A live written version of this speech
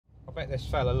bet this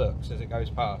fella looks as it goes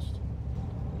past.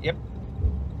 Yep.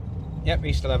 Yep,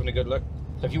 he's still having a good look.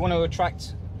 So if you want to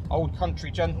attract old country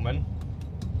gentlemen,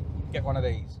 get one of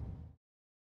these.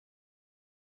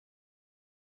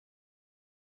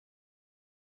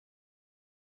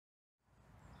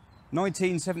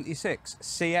 (1976)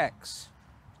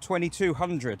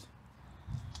 CX2200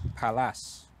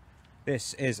 Pallas.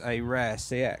 This is a rare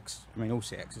CX. I mean, all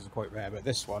CXs are quite rare, but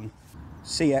this one,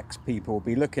 CX people will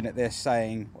be looking at this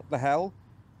saying, what the hell?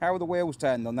 How are the wheels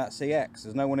turned on that CX?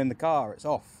 There's no one in the car, it's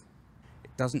off. It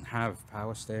doesn't have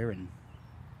power steering.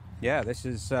 Yeah, this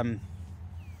is a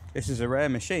rare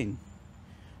machine.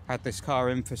 Had this car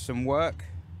in for some work.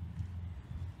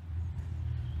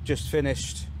 Just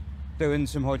finished doing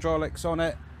some hydraulics on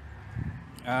it.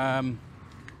 And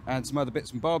some other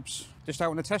bits and bobs. Just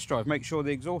out on a test drive, make sure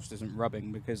the exhaust isn't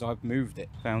rubbing, because I've moved it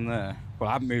down there.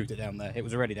 Well, I haven't moved it down there, it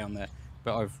was already down there,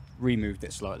 but I've removed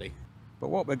it slightly. But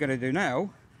what we're going to do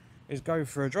now is go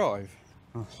for a drive.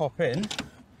 I'll hop in,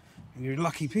 and you're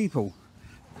lucky people,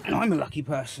 and I'm a lucky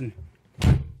person.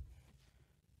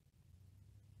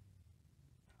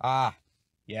 Ah,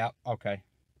 yeah, okay.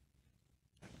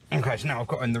 Okay, so now I've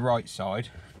got on the right side.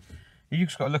 You've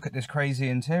just got to look at this crazy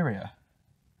interior.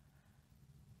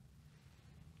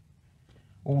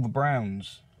 All the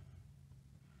browns.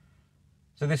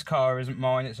 So this car isn't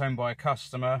mine, it's owned by a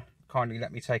customer. Kindly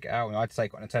let me take it out, and I had to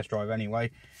take it on a test drive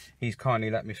anyway. He's kindly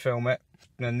let me film it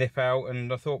and then nip out,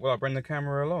 and I thought, well, I'll bring the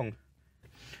camera along.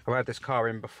 I've had this car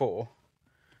in before,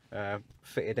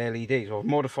 fitted LEDs. Well, I've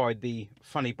modified the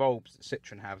funny bulbs that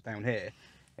Citroen have down here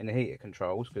in the heater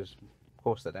controls, because of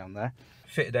course they're down there.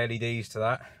 Fitted LEDs to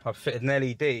that. I've fitted an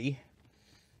LED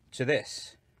to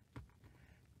this,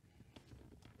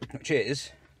 which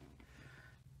is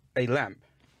a lamp.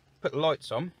 Put the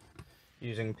lights on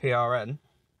using PRN.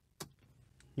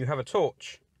 You have a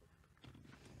torch,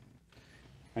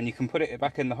 and you can put it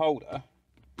back in the holder.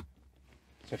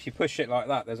 So if you push it like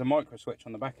that, there's a micro switch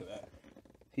on the back of it.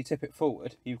 If you tip it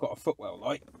forward, you've got a footwell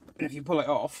light, and if you pull it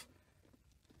off,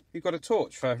 you've got a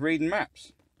torch for reading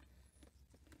maps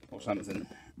or something.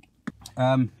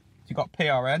 You've got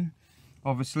PRN,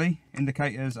 obviously,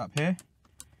 indicators up here,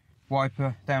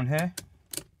 wiper down here.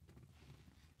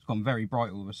 It's gone very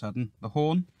bright all of a sudden. The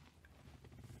horn,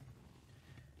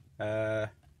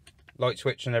 light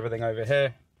switch and everything over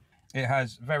here. It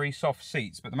has very soft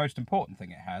seats, but the most important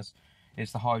thing it has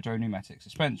is the hydro pneumatic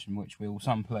suspension, which we'll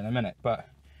sample in a minute. But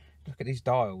look at these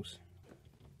dials.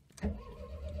 Look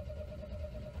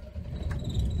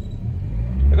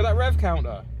at that rev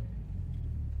counter.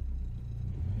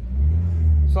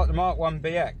 It's like the Mark 1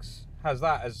 BX has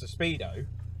that as the speedo,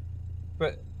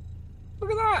 but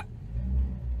look at that.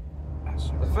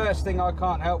 The first thing I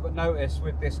can't help but notice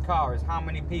with this car is how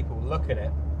many people look at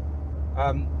it.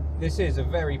 This is a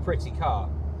very pretty car.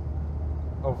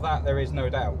 Of that there is no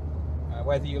doubt.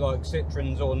 Whether you like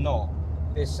Citroens or not,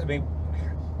 this, I mean,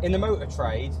 in the motor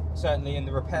trade, certainly in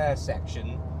the repair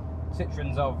section,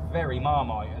 Citroens are very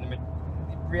Marmite, and the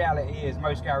reality is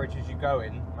most garages you go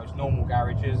in, most normal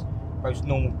garages, most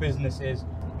normal businesses,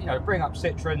 you know, bring up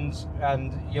Citroens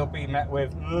and you'll be met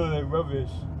with, oh, they're rubbish,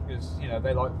 because, you know,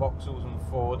 they like Vauxhalls and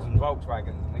Fords and Volkswagens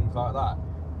and things like that.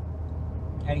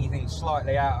 Anything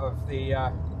slightly out of the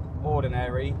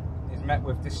ordinary is met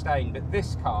with disdain. But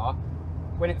this car,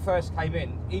 when it first came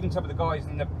in, even some of the guys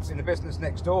in the business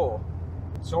next door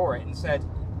saw it and said,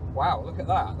 wow, look at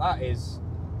that, that is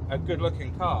a good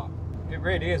looking car. It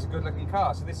really is a good looking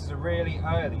car. So this is a really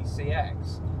early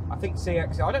CX. I think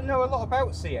CX, I don't know a lot about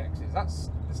CXs.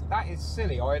 That is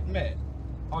silly, I admit.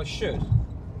 I should,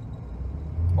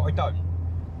 but I don't.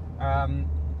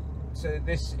 So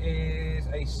this is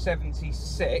a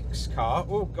 76 car.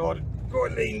 Oh God,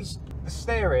 it leans. The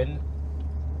steering,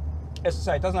 as I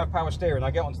say, it doesn't have power steering.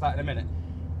 I'll get onto that in a minute.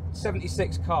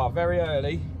 76 car, very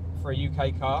early for a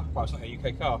UK car. Well, it's not a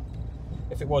UK car.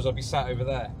 If it was, I'd be sat over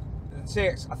there. The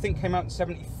CX, I think, came out in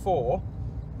 74.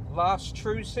 Last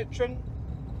true Citroen.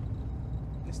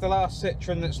 It's the last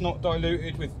Citroen that's not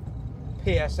diluted with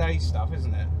PSA stuff,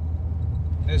 isn't it?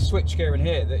 There's switchgear in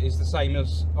here that is the same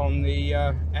as on the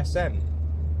SM.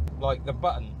 Like the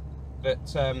button that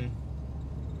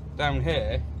down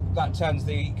here, that turns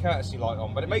the courtesy light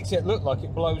on, but it makes it look like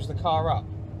it blows the car up.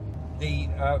 The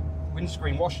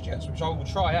windscreen wash jets, which I will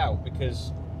try out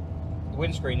because the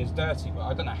windscreen is dirty, but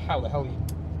I don't know how the hell you...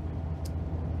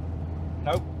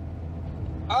 Nope.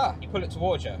 Ah, you pull it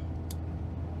towards you.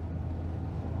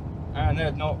 And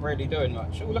they're not really doing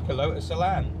much. Oh, look, a Lotus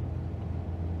Elan.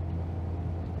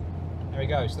 There we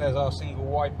go, so there's our single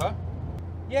wiper.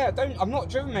 Yeah, I've not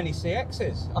driven many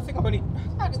CXs. I think I've only,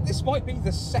 this might be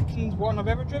the second one I've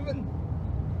ever driven.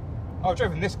 I've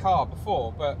driven this car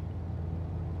before, but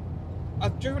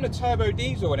I've driven a turbo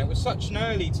diesel, and it was such an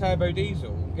early turbo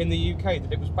diesel in the UK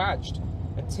that it was badged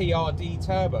a TRD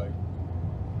turbo.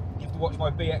 You have to watch my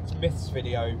BX Myths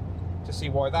video to see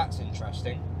why that's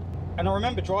interesting. And I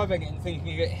remember driving it and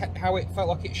thinking how it felt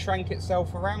like it shrank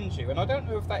itself around you, and I don't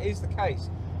know if that is the case.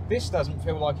 This doesn't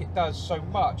feel like it does so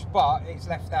much, but it's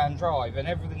left-hand drive, and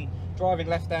everything driving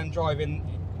left-hand drive in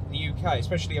the UK,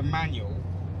 especially a manual,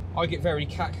 I get very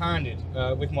cat-handed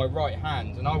with my right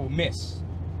hand, and I will miss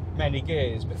many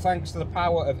gears, but thanks to the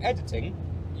power of editing,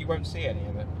 you won't see any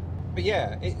of it. But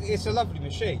yeah, it's a lovely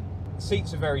machine. The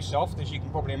seats are very soft, as you can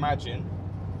probably imagine.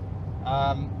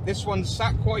 This one's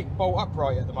sat quite bolt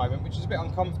upright at the moment, which is a bit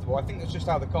uncomfortable. I think that's just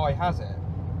how the guy has it,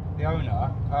 the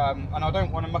owner, and I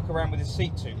don't want to muck around with his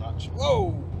seat too much.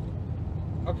 Whoa!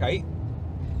 Okay.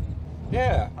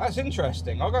 Yeah, that's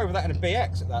interesting. I'll go over that in a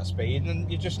BX at that speed,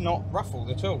 and you're just not ruffled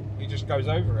at all. It just goes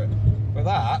over it. With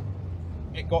that,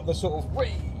 it got the sort of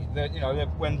whee, you know,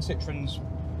 when Citroens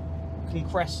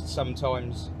compressed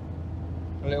sometimes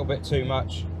a little bit too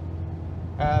much.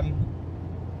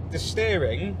 The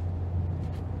steering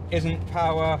isn't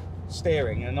power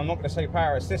steering, and I'm not going to say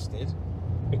power assisted,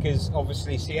 because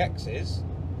obviously CXs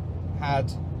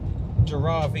had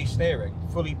Diravi steering,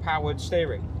 fully powered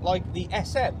steering, like the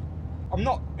SM. I'm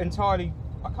not entirely,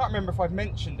 I can't remember if I've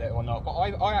mentioned it or not, but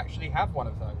I actually have one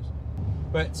of those.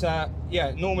 But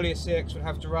yeah, normally a CX would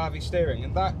have Diravi steering,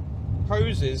 and that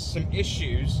poses some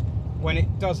issues when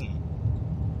it doesn't.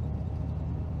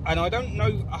 And I don't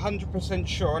know 100%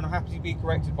 sure, and I'm happy to be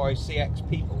corrected by CX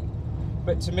people,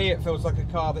 but to me it feels like a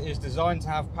car that is designed to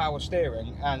have power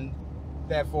steering, and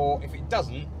therefore if it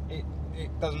doesn't,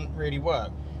 it doesn't really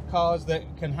work. Cars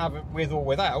that can have it with or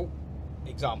without,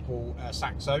 example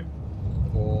Saxo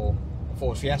or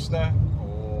Ford Fiesta,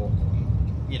 or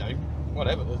you know,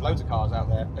 whatever, there's loads of cars out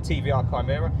there, a TVR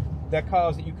Chimera, they're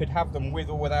cars that you could have them with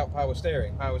or without power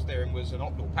steering. Power steering was an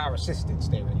option, power assisted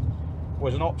steering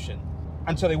was an option,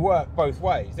 until they work both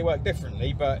ways. They work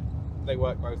differently, but they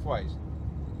work both ways.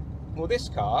 Well, this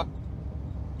car,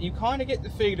 you kind of get the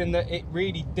feeling that it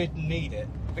really did need it,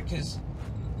 because,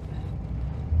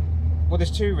 well, there's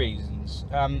two reasons,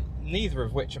 neither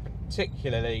of which are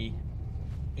particularly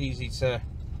easy to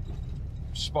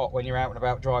spot when you're out and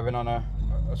about driving on a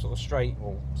sort of straight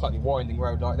or slightly winding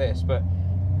road like this, but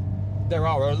there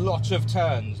are a lot of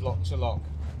turns lock to lock.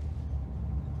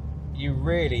 You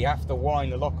really have to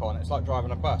wind the lock on. It's like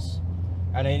driving a bus.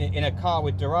 And in a car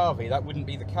with Diravi, that wouldn't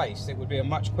be the case. It would be a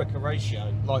much quicker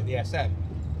ratio, like the SM.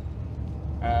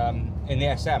 In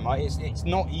the SM, it's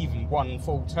not even one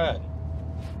full turn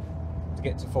to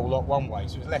get to full lock one way,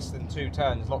 so it's less than 2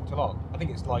 turns lock to lock. I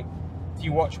think it's like, if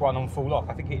you watch one on full lock,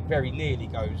 I think it very nearly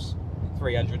goes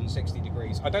 360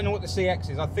 degrees. I don't know what the CX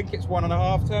is. I think it's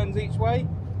 1.5 turns each way,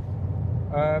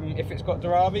 if it's got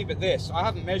Diravi, but this, I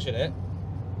haven't measured it,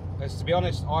 because to be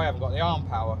honest, I haven't got the arm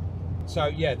power. So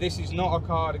yeah, this is not a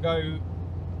car to go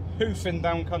hoofing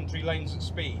down country lanes at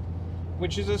speed,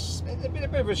 which is a bit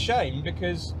of a shame,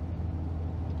 because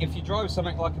if you drive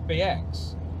something like a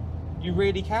BX, you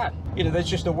really can. You know, there's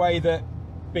just a way that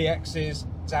BXs,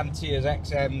 Xantias,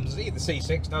 XMs, the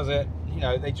C6 does it, you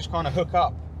know, they just kind of hook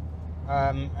up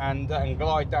and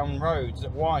glide down roads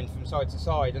that wind from side to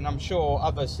side, and I'm sure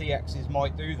other CXs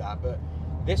might do that, but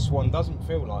this one doesn't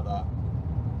feel like that.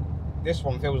 This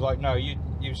one feels like, no, you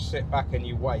sit back and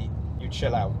you wait, you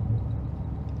chill out.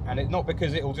 And it's not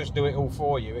because it'll just do it all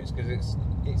for you, it's because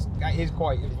it is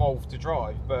quite involved to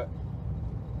drive, but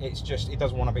it's just, it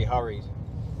doesn't want to be hurried.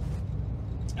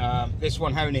 This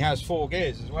one only has 4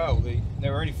 gears as well.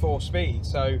 There are only 4 speeds,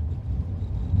 so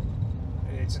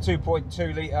it's a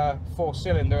 2.2 litre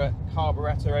 4-cylinder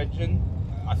carburettor engine.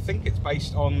 I think it's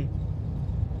based on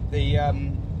the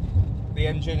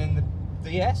engine in the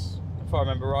DS, if I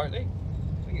remember rightly.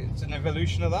 I think it's an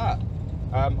evolution of that.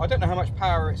 I don't know how much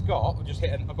power it's got.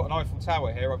 I've got an Eiffel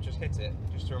Tower here, I've just hit it,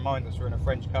 just to remind us we're in a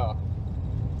French car,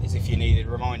 as if you needed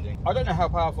reminding. I don't know how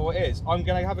powerful it is. I'm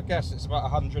going to have a guess it's about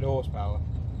 100 horsepower.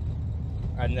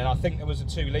 And then I think there was a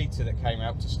 2 litre that came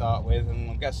out to start with, and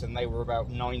I'm guessing they were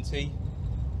about 90.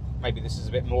 Maybe this is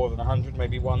a bit more than 100,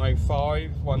 maybe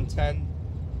 105, 110.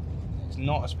 It's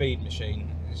not a speed machine.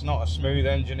 It's not a smooth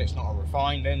engine, it's not a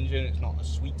refined engine, it's not a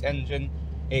sweet engine.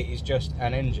 It is just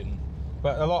an engine.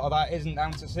 But a lot of that isn't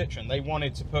down to Citroen. They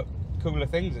wanted to put cooler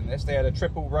things in this. They had a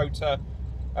triple rotor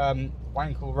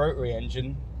Wankel rotary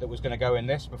engine that was going to go in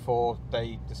this before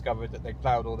they discovered that they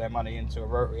ploughed all their money into a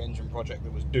rotary engine project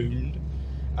that was doomed.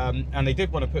 And they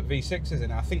did want to put V6s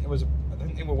in. I think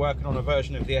they were working on a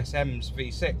version of the SM's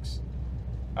V6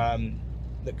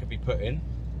 that could be put in.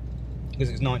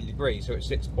 because it's 90 degrees, so it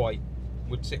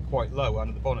would sit quite low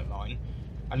under the bonnet line.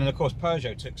 And then of course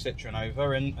Peugeot took Citroen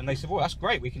over, and they said, well, that's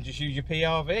great, we can just use your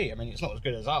PRV. I mean, it's not as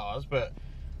good as ours, but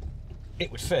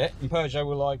it would fit. And Peugeot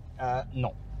were like,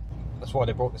 no. That's why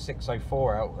they brought the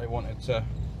 604 out. They wanted to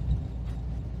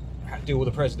do all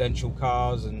the presidential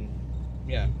cars, and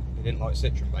yeah, they didn't like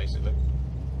Citroen basically.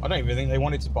 I don't even think they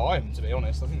wanted to buy them, to be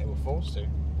honest. I think they were forced to.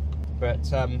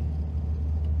 But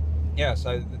yeah,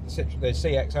 so the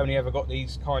CX only ever got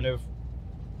these kind of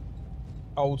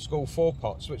old school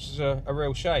 4-pots, which is a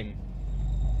real shame.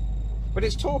 But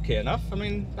it's torquey enough. I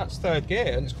mean, that's third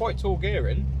gear, and it's quite tall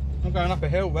gearing. I'm going up a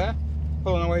hill there,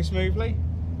 pulling away smoothly.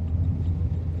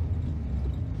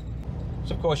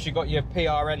 So of course you've got your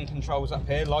PRN controls up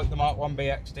here, like the Mark 1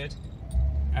 BX did.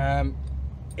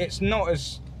 It's not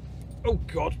as, oh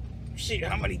god, see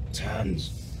how many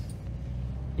turns.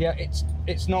 Yeah,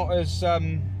 it's not as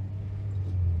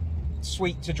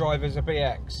sweet to drive as a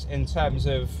BX in terms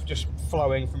of just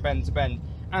flowing from bend to bend.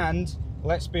 And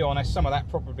let's be honest, some of that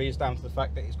probably is down to the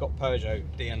fact that it's got Peugeot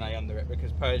DNA under it,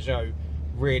 because Peugeot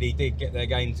really did get their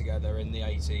game together in the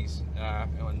 80s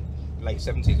and late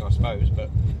 70s, I suppose. But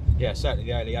yeah, certainly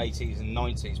the early 80s and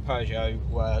 90s, Peugeot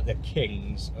were the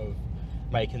kings of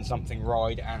making something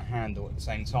ride and handle at the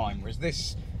same time. Whereas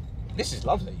this is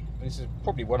lovely. This is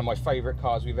probably one of my favourite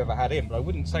cars we've ever had in, but I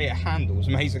wouldn't say it handles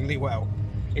amazingly well.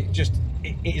 It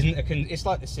isn't it's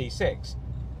like the C6.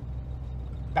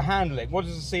 The handling, what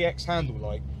does the CX handle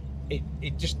like?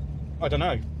 It just, I don't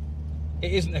know.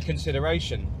 It isn't a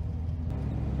consideration.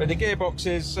 But the gearbox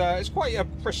is, it's quite a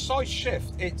precise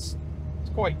shift. It's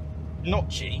quite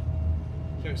notchy,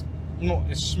 so it's not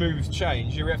a smooth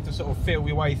change. You have to sort of feel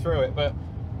your way through it, but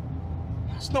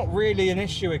it's not really an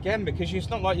issue again, because it's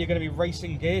not like you're going to be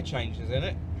racing gear changes in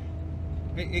it.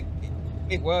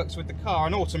 It works with the car.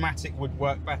 An automatic would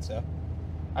work better,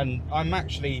 and I'm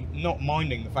actually not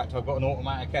minding the fact I've got an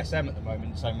automatic SM at the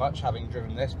moment so much, having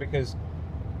driven this, because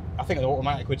I think an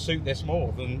automatic would suit this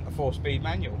more than a 4-speed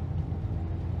manual.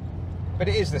 But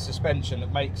it is the suspension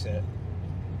that makes it.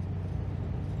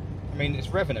 I mean, it's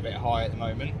revving a bit high at the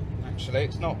moment, actually.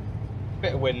 It's not a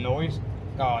bit of wind noise.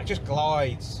 Oh, it just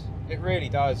glides. It really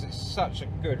does. It's such a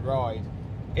good ride.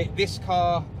 This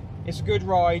car, it's a good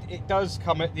ride. It does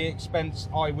come at the expense,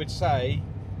 I would say,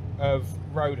 of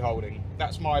road holding.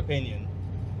 That's my opinion.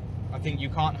 I think you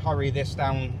can't hurry this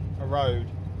down a road.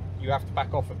 You have to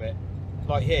back off a bit.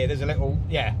 Like here, there's a little,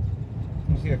 yeah,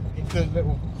 you see it's a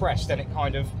little crest, and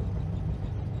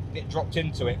it dropped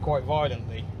into it quite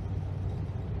violently.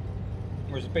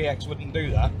 Whereas a BX wouldn't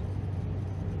do that.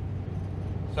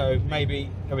 So maybe,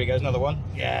 there we go, another one.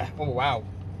 Yeah, oh wow.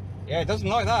 Yeah, it doesn't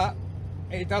like that.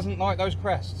 It doesn't like those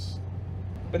crests.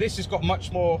 But this has got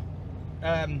much more,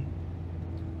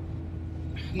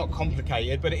 not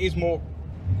complicated, but it is more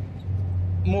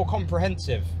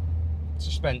comprehensive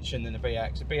suspension than a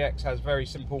BX. A BX has very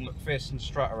simple McPherson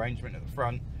strut arrangement at the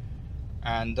front,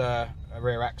 and a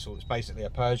rear axle. It's basically a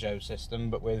Peugeot system,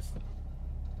 but with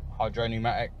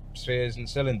hydropneumatic spheres and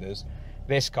cylinders.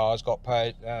 This car's got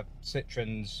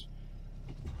Citroen's,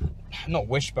 not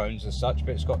wishbones as such,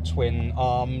 but it's got twin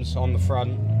arms on the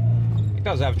front. It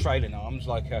does have trailing arms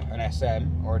like an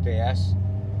SM or a DS.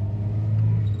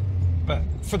 But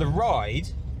for the ride,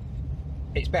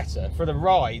 it's better. For the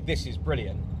ride, this is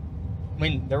brilliant. I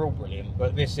mean, they're all brilliant,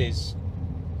 but this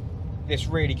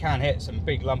really can hit some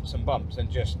big lumps and bumps, and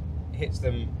just hits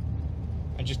them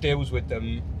and just deals with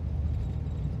them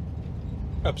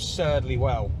absurdly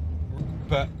well.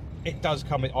 But it does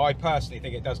come at, I personally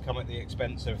think it does come at the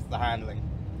expense of the handling.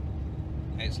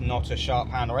 It's not a sharp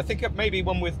handler. I think maybe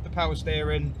one with the power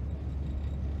steering,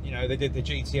 you know, they did the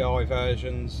GTI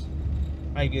versions,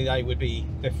 maybe they would be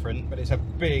different, but it's a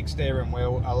big steering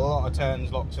wheel, a lot of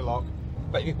turns lock to lock.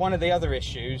 But one of the other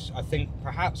issues, I think,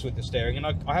 perhaps with the steering, and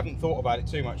I haven't thought about it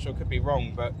too much, so I could be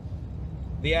wrong, but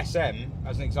the SM,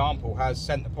 as an example, has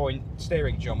centre point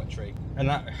steering geometry. And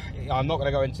that, I'm not going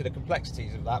to go into the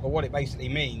complexities of that, but what it basically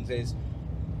means is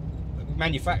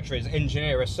manufacturers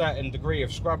engineer a certain degree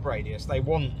of scrub radius. They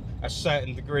want a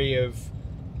certain degree of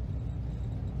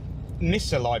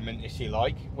misalignment, if you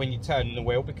like, when you turn the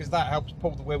wheel, because that helps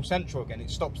pull the wheel central again.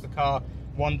 It stops the car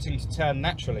wanting to turn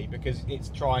naturally because it's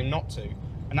trying not to,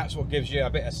 and that's what gives you a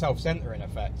bit of self-centering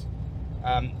effect.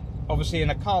 Obviously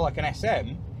in a car like an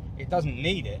SM, it doesn't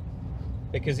need it,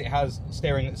 because it has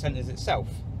steering that centers itself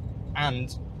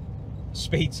and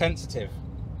speed sensitive.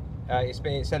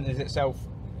 It centers itself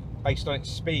based on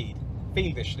its speed.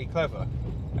 Fiendishly clever.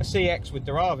 A CX with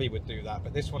Diravi would do that,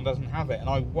 but this one doesn't have it, and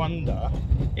I wonder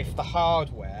if the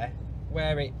hardware,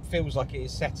 where it feels like it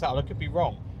is set up, I could be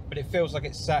wrong, but it feels like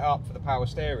it's set up for the power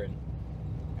steering.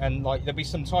 and like there'll be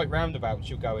some tight roundabouts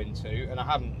you'll go into, and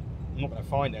I'm not going to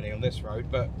find any on this road,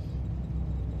 but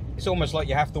it's almost like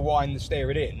you have to wind the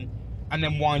steer it in and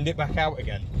then wind it back out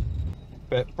again.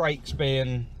 But brakes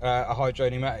being a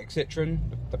hydro-pneumatic Citroen,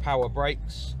 the power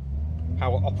brakes,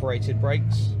 power operated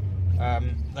brakes,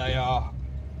 they are,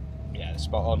 yeah,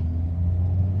 spot on.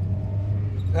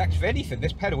 Actually, if anything,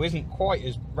 this pedal isn't quite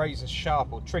as razor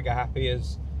sharp or trigger happy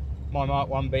as my Mark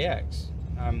 1 BX.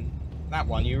 That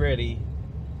one, you really,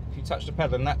 if you touch the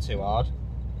pedal and that too hard,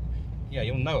 yeah,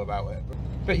 you'll know about it.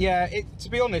 But yeah, to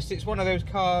be honest, it's one of those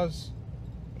cars,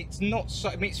 it's not so,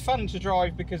 I mean, it's fun to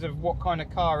drive because of what kind of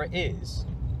car it is,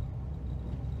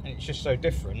 and it's just so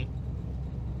different,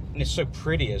 and it's so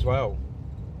pretty as well.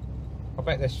 I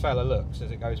bet this fella looks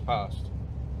as it goes past.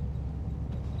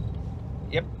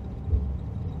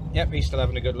 Yep, he's still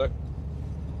having a good look.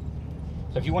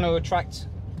 So if you want to attract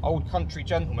old country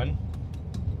gentlemen,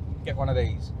 get one of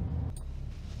these.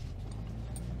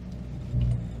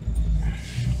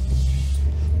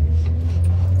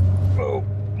 Oh,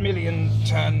 million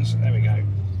turns, there we go.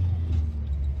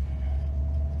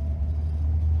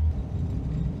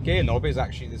 Gear knob is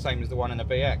actually the same as the one in a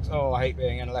BX. Oh, I hate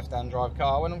being in a left-hand drive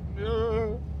car when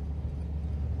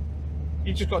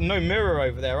you just got no mirror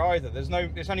over there either.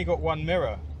 It's only got one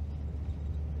mirror.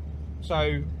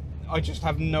 So I just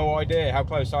have no idea how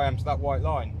close I am to that white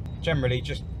line. Generally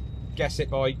just guess it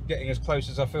by getting as close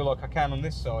as I feel like I can on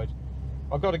this side.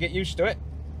 I've got to get used to it.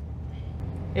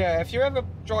 Yeah, if you're ever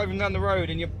driving down the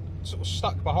road and you're sort of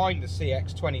stuck behind the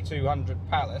CX2200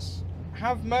 Pallas,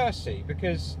 have mercy,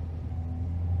 because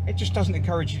it just doesn't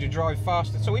encourage you to drive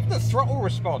faster. So even the throttle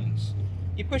response,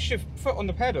 you push your foot on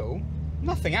the pedal,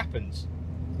 nothing happens.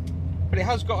 But it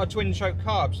has got a twin choke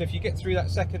carb, so if you get through that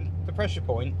the pressure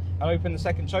point and open the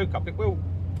second choke up, it will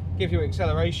give you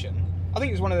acceleration. I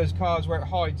think it's one of those cars where it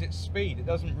hides its speed. It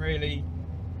doesn't really,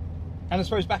 and I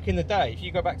suppose back in the day, if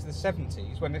you go back to the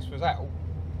 70s when this was out,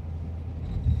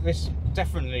 this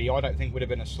definitely, I don't think would have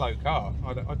been a slow car.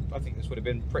 I think this would have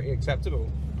been pretty acceptable.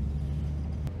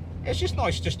 It's just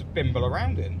nice just to bimble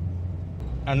around in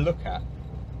and look at.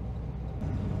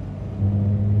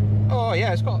 Oh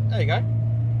yeah, it's got, there you go.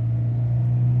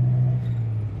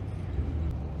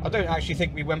 I don't actually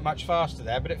think we went much faster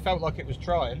there, but it felt like it was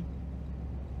trying.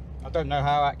 I don't know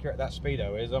how accurate that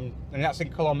speedo is. And that's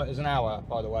in kilometers an hour,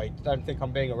 by the way. Don't think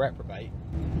I'm being a reprobate.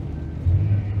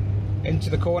 Into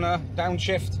the corner,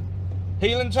 downshift,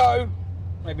 heel and toe.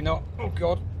 Maybe not. Oh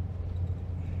God.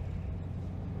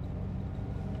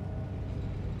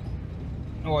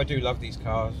 Oh, I do love these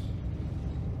cars.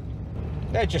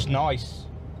 They're just nice.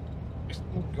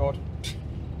 Oh God.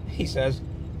 He says.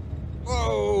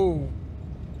 Whoa.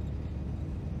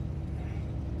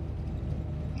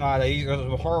 No, these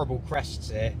are horrible crests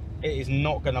here. It is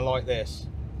not going to like this.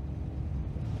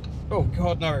 Oh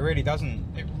God, no, it really doesn't.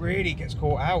 It really gets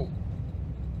caught out.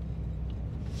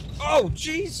 Oh,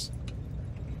 jeez.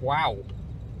 Wow.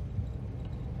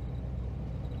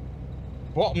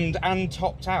 Bottomed and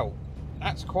topped out.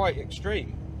 That's quite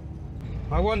extreme.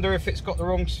 I wonder if it's got the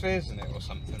wrong spheres in it or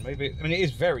something. Maybe, I mean, it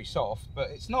is very soft, but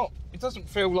it's not, it doesn't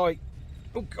feel like,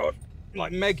 oh God,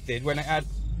 like Meg did when it had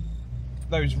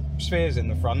those spheres in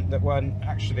the front that weren't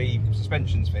actually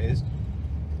suspension spheres.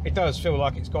 It does feel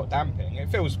like it's got damping. It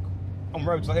feels, on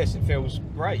roads like this, it feels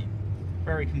great,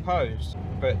 very composed.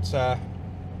 But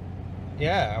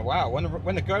yeah, wow,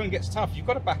 when the going gets tough, you've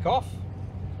got to back off.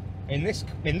 In this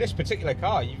particular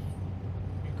car, you've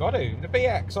got to. The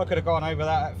BX, I could have gone over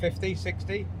that at 50,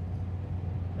 60.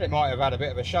 It might have had a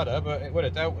bit of a shudder, but it would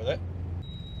have dealt with it.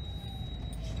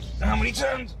 How many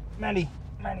turns? Many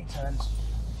turns.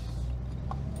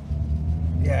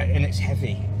 Yeah, and it's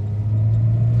heavy.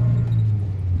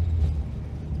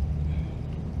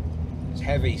 It's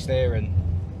heavy steering.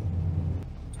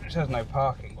 It says no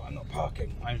parking, but I'm not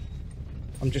parking.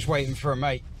 I'm just waiting for a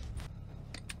mate.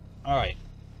 All right.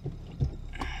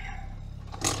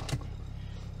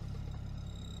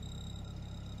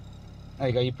 There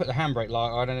you go. You put the handbrake light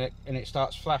on and it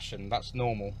starts flashing. That's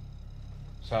normal.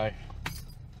 So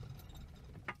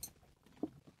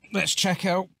let's check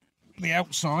out the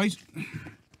outside.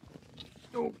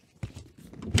 Oh.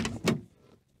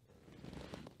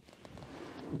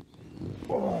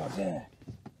 Oh, there.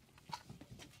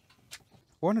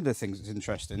 One of the things that's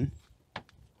interesting,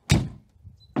 it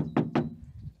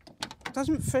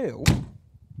doesn't feel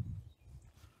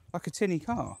like a tinny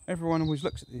car. Everyone always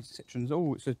looks at these Citroens,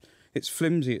 oh, it's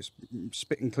flimsy, it's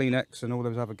spitting Kleenex and all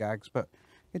those other gags, but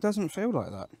it doesn't feel like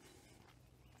that.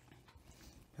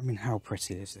 I mean, how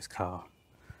pretty is this car?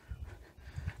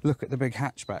 Look at the big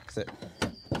hatchback that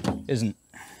isn't.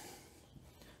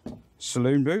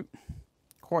 Saloon boot,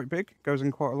 quite big, goes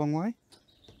in quite a long way.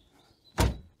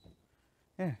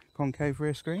 Yeah, concave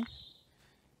rear screen.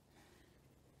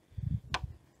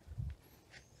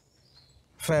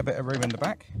 Fair bit of room in the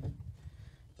back,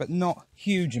 but not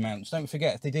huge amounts. Don't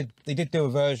forget, they did do a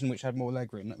version which had more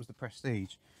legroom. That was the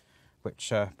Prestige, which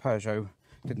Peugeot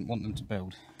didn't want them to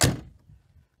build.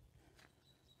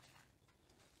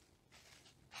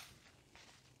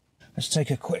 Let's take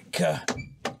a quick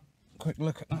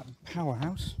look at that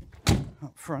powerhouse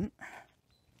up front.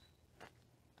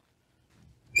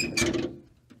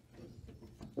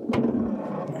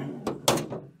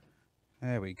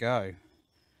 There we go.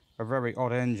 A very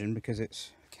odd engine because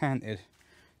it's canted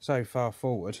so far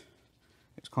forward.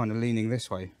 It's kind of leaning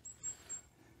this way.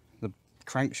 The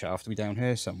crankshaft will be down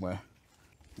here somewhere.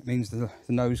 It means the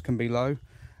nose can be low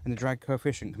and the drag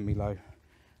coefficient can be low.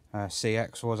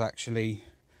 CX was actually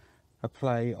a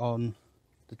play on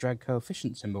the drag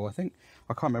coefficient symbol, I think.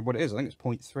 I can't remember what it is. I think it's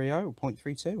 0.30 or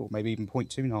 0.32 or maybe even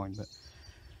 0.29, but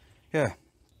yeah,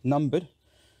 numbered.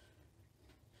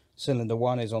 Cylinder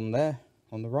 1 is on there,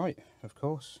 on the right, of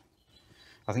course.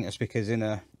 I think that's because in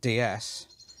a DS,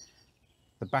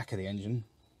 the back of the engine,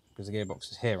 because the gearbox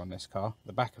is here on this car,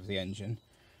 the back of the engine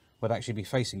would actually be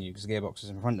facing you because the gearbox is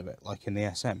in front of it, like in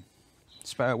the SM.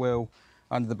 Spare wheel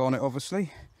under the bonnet, obviously,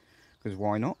 because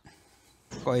why not?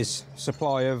 Got his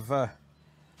supply of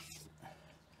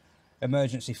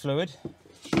emergency fluid,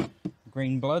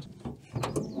 green blood.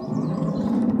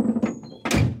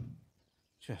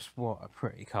 Just what a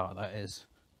pretty car that is.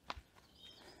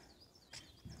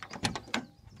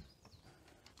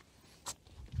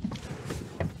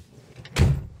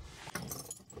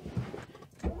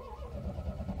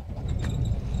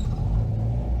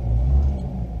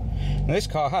 Now, this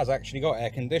car has actually got air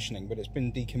conditioning, but it's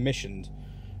been decommissioned,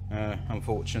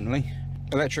 unfortunately.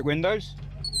 Electric windows.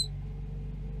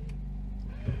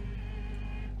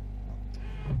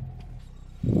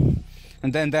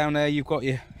 And then down there you've got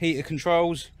your heater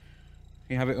controls.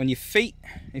 You have it on your feet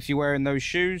if you're wearing those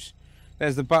shoes.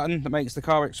 There's the button that makes the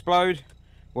car explode.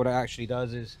 What it actually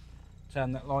does is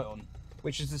turn that light on,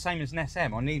 which is the same as an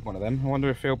SM. I need one of them. I wonder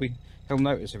if he'll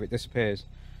notice if it disappears.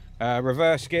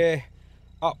 Reverse gear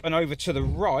up and over to the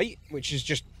right, which is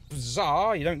just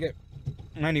bizarre. You don't get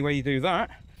any way you do that.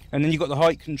 And then you've got the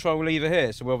height control lever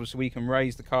here, so obviously we can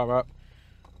raise the car up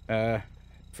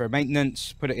for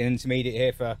maintenance, put it in intermediate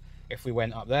here for if we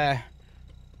went up there,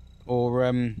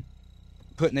 or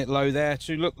putting it low there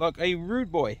to look like a rude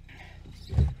boy.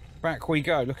 Back we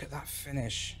go. Look at that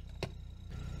finish.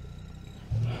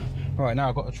 Right, now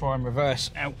I've got to try and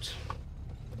reverse out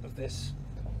of this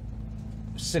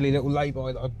silly little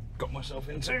lay-by that I've got myself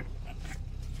into.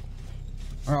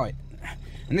 Right,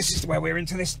 and this is where we're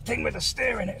into this thing with the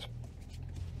steering.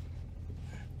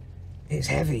 It's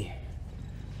heavy.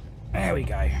 There we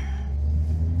go.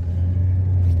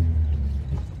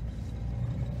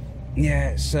 Yeah,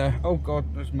 it's oh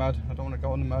god, there's mud. I don't want to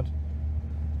go on the mud.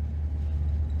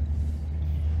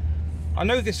 I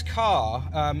know this car,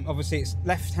 obviously it's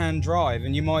left-hand drive,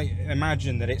 and you might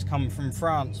imagine that it's come from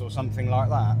France or something like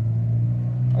that.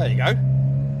 There you go.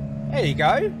 There you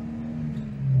go.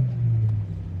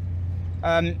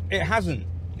 It hasn't.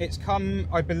 It's come,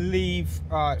 I believe,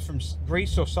 from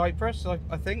Greece or Cyprus, I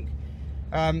think.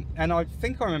 And I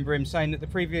think I remember him saying that the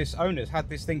previous owners had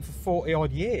this thing for 40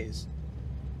 odd years.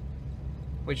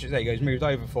 Which, there you go, he's moved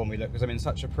over for me, look, because I'm in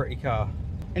such a pretty car.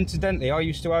 Incidentally, I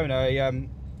used to own a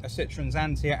Citroen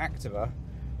Xantia Activa,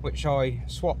 which I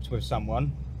swapped with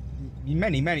someone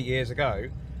many, many years ago.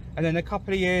 And then a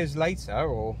couple of years later,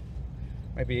 or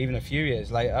maybe even a few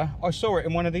years later, I saw it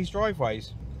in one of these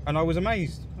driveways. And I was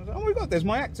amazed. I was like, oh my god, there's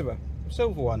my Activa, a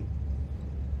silver one.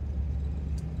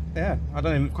 Yeah,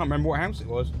 can't remember what house it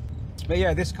was. But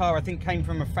yeah, this car I think came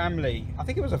from a family, I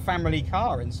think it was a family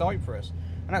car in Cyprus.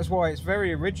 And that's why it's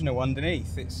very original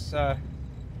underneath. It's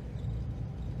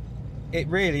it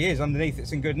really is underneath.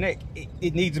 It's in good nick.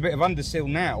 It needs a bit of undersill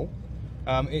now.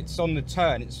 It's on the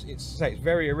turn. It's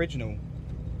very original,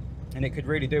 and it could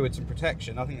really do with some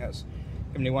protection. I think that's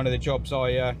going to be one of the jobs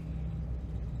I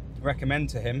recommend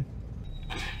to him.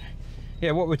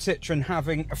 Yeah, what with Citroen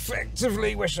having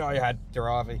effectively, wish I had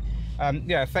Diravi.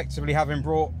 Yeah, effectively having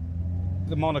brought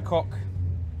the monocoque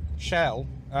shell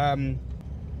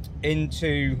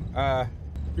into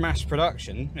mass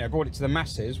production, brought it to the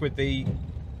masses with the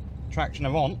traction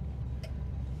avant.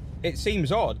 It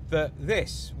seems odd that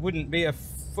this wouldn't be a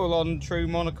full-on true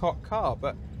monocoque car,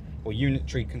 or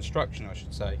unitary construction, I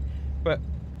should say, but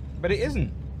it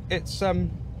isn't. It's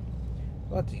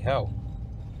bloody hell.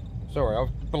 Sorry,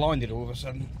 I've blinded all of a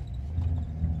sudden.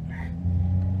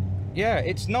 Yeah,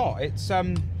 it's not. It's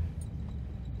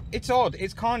It's odd.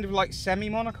 It's kind of like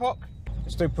semi-monocoque.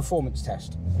 Let's do a performance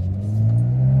test.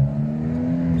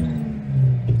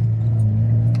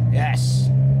 Yes.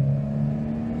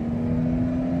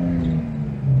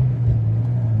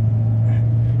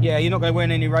 Yeah, you're not going to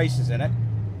win any races in it,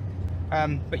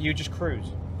 but you just cruise.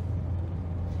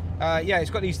 Yeah, it's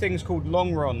got these things called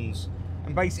longerons,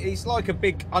 and basically it's like a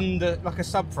big like a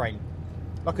subframe,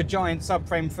 like a giant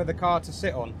subframe for the car to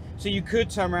sit on. So you could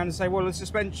turn around and say, well, the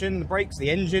suspension, the brakes, the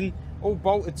engine, all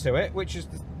bolted to it, which is,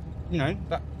 you know,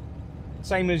 that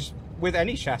same as with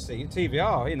any chassis,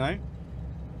 TVR, you know.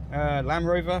 Land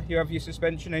Rover, you have your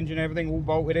suspension, engine, everything all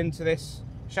bolted into this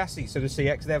chassis, so the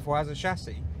CX therefore has a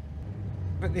chassis.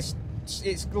 But this,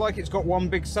 it's like it's got one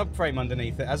big subframe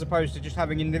underneath it, as opposed to just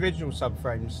having individual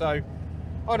subframes. So,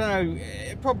 I don't know,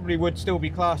 it probably would still be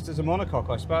classed as a monocoque,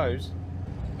 I suppose.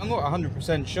 I'm not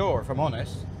 100% sure, if I'm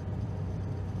honest.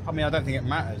 I mean, I don't think it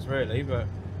matters, really, but...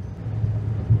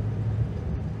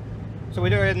 So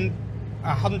we're doing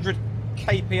 100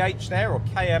 kph there, or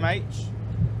kmh.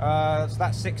 So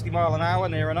that's 60 mile an hour,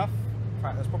 near enough. In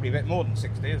fact, that's probably a bit more than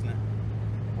 60, isn't it?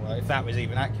 Well, if that was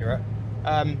even accurate.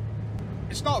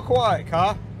 It's not a quiet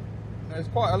car. There's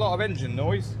quite a lot of engine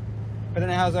noise, but then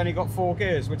it has only got 4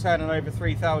 gears. We're turning over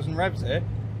 3,000 revs here.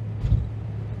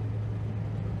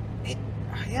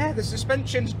 Yeah, the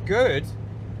suspension's good,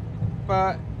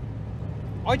 but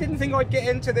I didn't think I'd get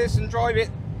into this and drive it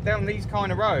down these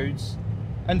kind of roads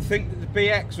and think that the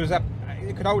BX was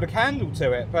it could hold a candle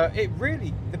to it, but it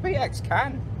really, the BX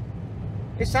can.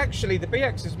 It's actually, the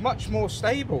BX is much more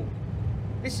stable.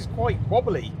 This is quite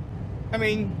wobbly. I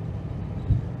mean,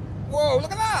 whoa,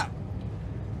 look at that!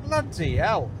 Bloody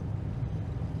hell.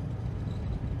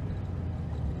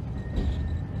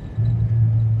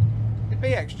 The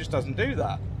BX just doesn't do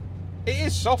that. It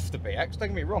is soft, the BX, don't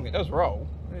get me wrong, it does roll.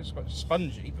 It's quite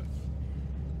spongy, but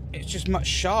it's just much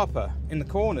sharper in the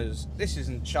corners. This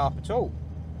isn't sharp at all.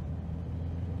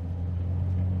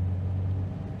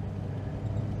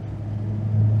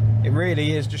 It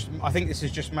really is just, I think this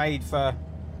is just made for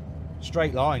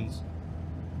straight lines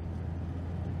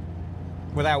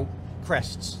without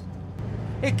crests.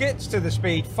 It gets to the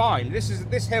speed fine. This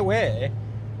hill here,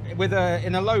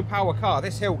 in a low power car,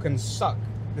 this hill can suck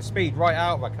the speed right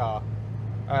out of a car.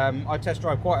 I test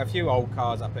drive quite a few old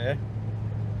cars up here,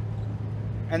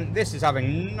 and this is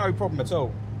having no problem at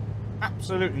all.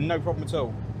 Absolutely no problem at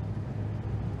all.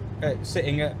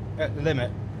 Sitting at the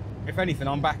limit. If anything,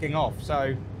 I'm backing off.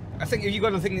 So I think if you've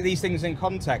got to think of these things in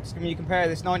context, when you compare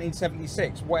this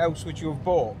 1976, what else would you have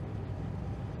bought?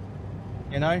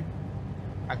 You know,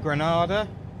 a Granada.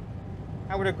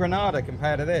 How would a Granada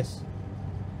compare to this?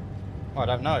 I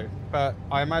don't know, but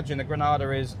I imagine a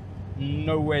Granada is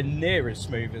nowhere near as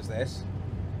smooth as this,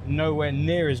 nowhere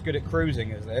near as good at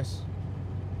cruising as this,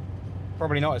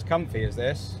 probably not as comfy as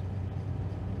this,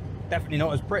 definitely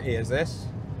not as pretty as this,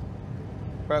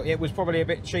 but it was probably a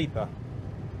bit cheaper.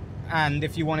 And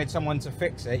if you wanted someone to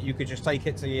fix it, you could just take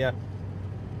it to your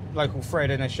local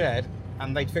Fred in a shed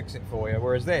and they'd fix it for you,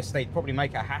 whereas this, they'd probably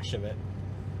make a hash of it,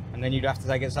 and then you'd have to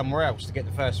take it somewhere else to get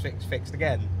the first fix fixed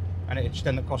again, and it'd just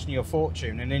end up costing you a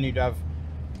fortune, and then you'd have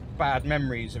bad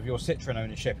memories of your Citroen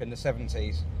ownership in the 70s.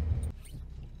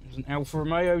 It was an Alfa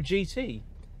Romeo GT.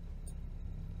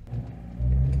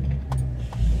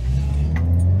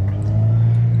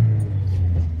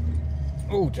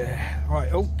 Oh dear, right,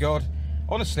 oh god.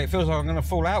 Honestly, it feels like I'm going to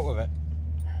fall out with it.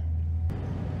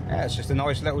 Yeah, it's just a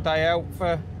nice little day out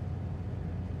for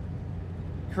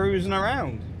cruising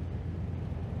around.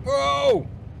 Whoa!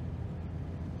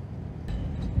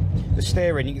 The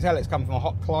steering, you can tell it's come from a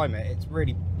hot climate. It's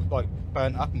really like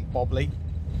burnt up and bobbly.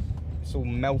 It's all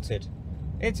melted.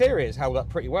 The interior is held up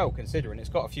pretty well, considering it's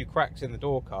got a few cracks in the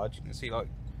door cards. You can see like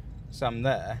some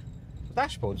there. The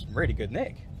dashboard's in really good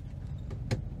nick.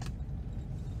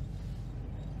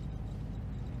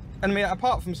 And I mean,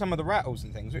 apart from some of the rattles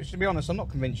and things, which to be honest, I'm not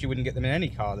convinced you wouldn't get them in any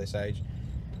car this age.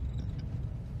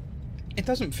 It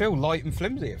doesn't feel light and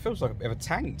flimsy. It feels like a bit of a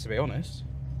tank, to be honest.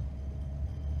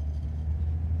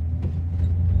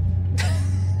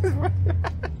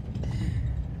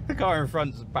 The car in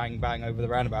front's bang bang over the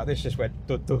roundabout. This just went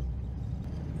dud dud.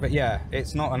 But yeah,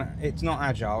 it's not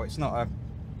agile. It's not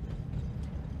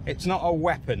a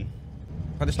weapon.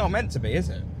 But it's not meant to be, is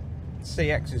it?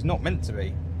 CX is not meant to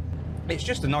be. It's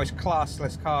just a nice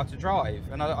classless car to drive,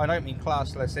 and I don't mean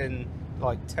classless in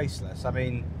like tasteless. I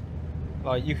mean,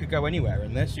 like, you could go anywhere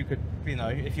in this. You could, you know,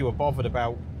 if you were bothered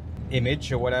about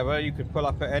image or whatever, you could pull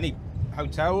up at any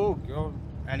hotel or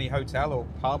any hotel or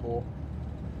pub or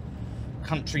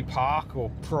country park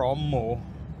or prom or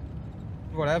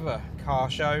whatever, car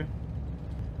show.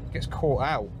 gets caught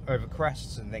out over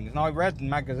crests and things. And I read in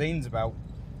magazines about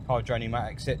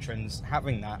hydropneumatic Citroens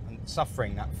having that and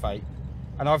suffering that fate,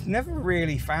 and I've never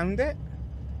really found it.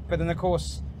 But then of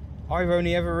course I've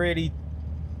only ever really,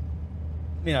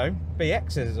 you know,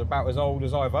 BX is about as old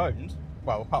as I've owned,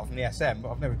 well apart from the SM,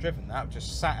 but I've never driven that. I've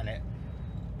just sat in it,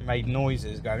 made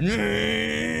noises going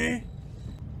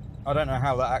I don't know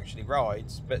how that actually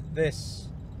rides, but this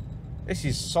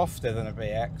is softer than a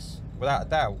BX without a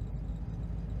doubt.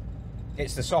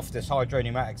 It's the softest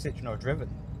hydropneumatic Citroen I've driven.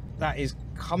 That is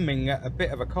coming at a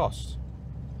bit of a cost,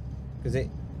 because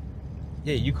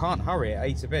you can't hurry at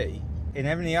A to B. In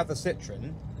any other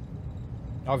Citroen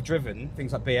I've driven,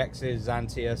 things like BXs,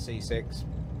 Xantia, C6,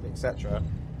 etc.,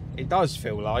 it does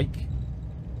feel like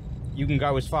you can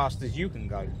go as fast as you can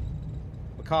go.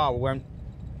 The car won't,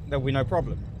 there'll be no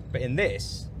problem. But in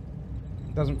this,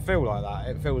 it doesn't feel like that.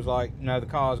 It feels like, no, the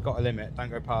car's got a limit, don't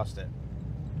go past it.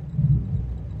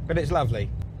 But it's lovely.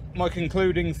 My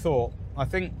concluding thought, I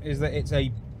think, is that it's a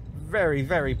very,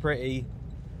 very pretty,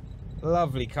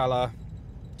 lovely colour,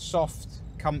 soft,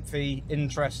 comfy,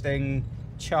 interesting,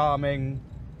 charming,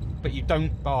 but you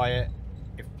don't buy it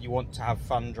if you want to have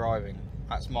fun driving.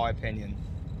 That's my opinion.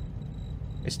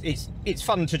 It's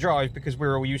fun to drive because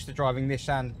we're all used to driving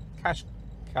Nissan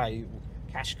Qashqai,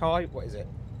 what is it?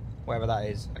 Whatever that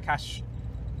is,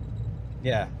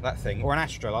 yeah, that thing, or an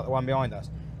Astra like the one behind us.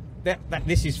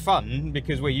 This is fun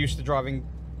because we're used to driving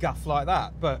guff like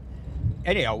that, but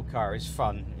any old car is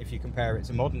fun if you compare it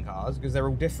to modern cars, because they're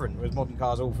all different, whereas modern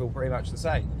cars all feel pretty much the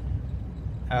same.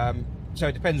 So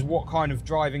it depends what kind of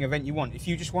driving event you want. If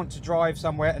you just want to drive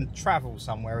somewhere and travel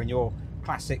somewhere in your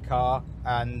classic car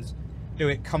and do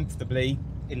it comfortably,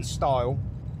 in style,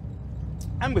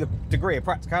 and with a degree of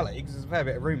practicality, because there's a fair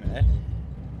bit of room in it,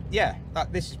 yeah,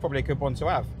 this is probably a good one to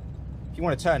have. If you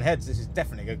want to turn heads, this is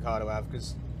definitely a good car to have,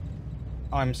 because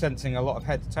I'm sensing a lot of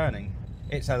heads turning.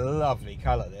 It's a lovely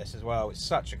colour, this, as well. It's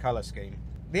such a colour scheme.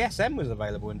 The SM was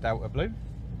available in Delta Blue.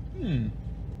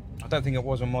 I don't think it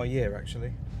was on my year,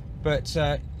 actually. But,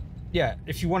 yeah,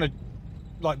 if you want to,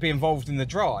 like, be involved in the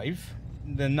drive,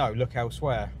 then no, look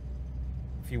elsewhere.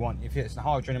 If it's the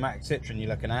hydropneumatic Citroen you're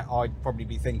looking at, I'd probably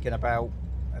be thinking about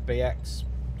a BX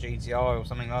GTI or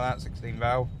something like that, 16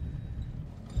 valve.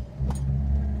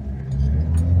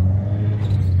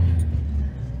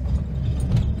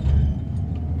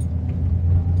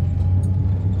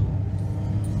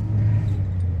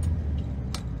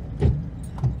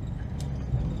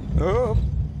 Oh,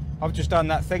 I've just done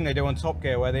that thing they do on Top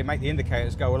Gear where they make the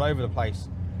indicators go all over the place.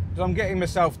 Because I'm getting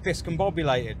myself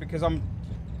discombobulated because I'm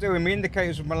doing my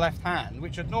indicators with my left hand,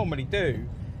 which I'd normally do,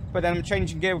 but then I'm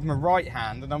changing gear with my right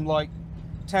hand, and I'm like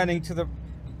turning to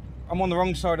I'm on the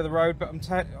wrong side of the road, but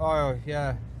oh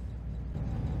yeah.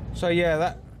 So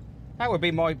yeah, that would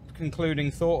be my concluding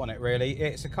thought on it, really.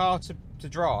 It's a car to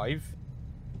drive,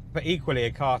 but equally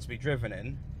a car to be driven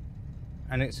in,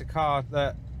 and it's a car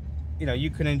that, you know, you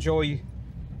can enjoy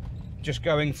just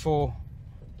going for,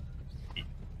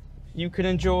 you can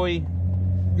enjoy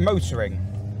motoring,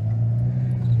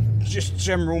 just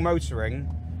general motoring,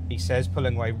 he says,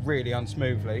 pulling away really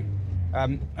unsmoothly,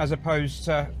 as opposed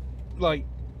to like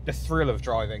the thrill of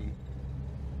driving.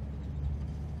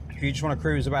 If you just want to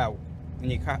cruise about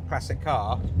in your classic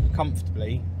car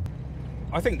comfortably,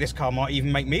 I think this car might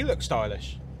even make me look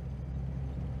stylish.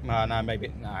 No,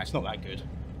 maybe, no, it's not that good.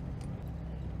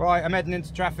 Right, I'm heading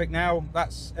into traffic now.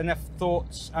 That's enough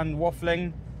thoughts and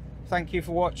waffling. Thank you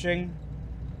for watching,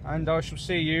 and I shall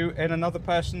see you in another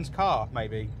person's car,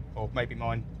 maybe, or maybe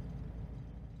mine.